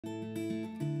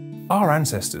Our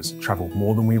ancestors travelled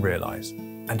more than we realise,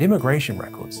 and immigration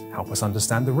records help us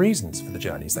understand the reasons for the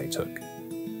journeys they took.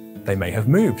 They may have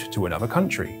moved to another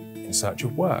country in search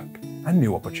of work and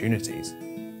new opportunities,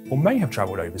 or may have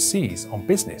travelled overseas on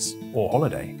business or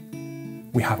holiday.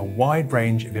 We have a wide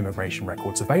range of immigration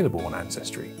records available on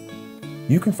Ancestry.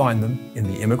 You can find them in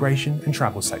the Immigration and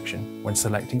Travel section when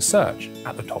selecting Search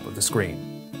at the top of the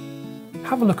screen.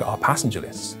 Have a look at our passenger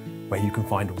lists, where you can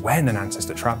find when an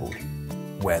ancestor travelled,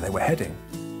 where they were heading,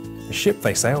 the ship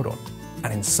they sailed on,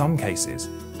 and in some cases,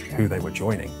 who they were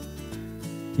joining.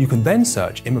 You can then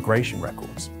search immigration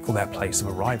records for their place of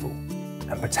arrival,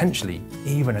 and potentially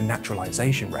even a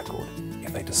naturalisation record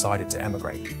if they decided to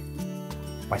emigrate.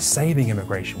 By saving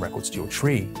immigration records to your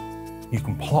tree, you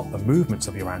can plot the movements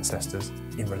of your ancestors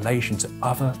in relation to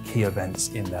other key events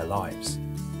in their lives.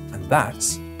 And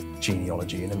that's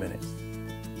genealogy in a minute.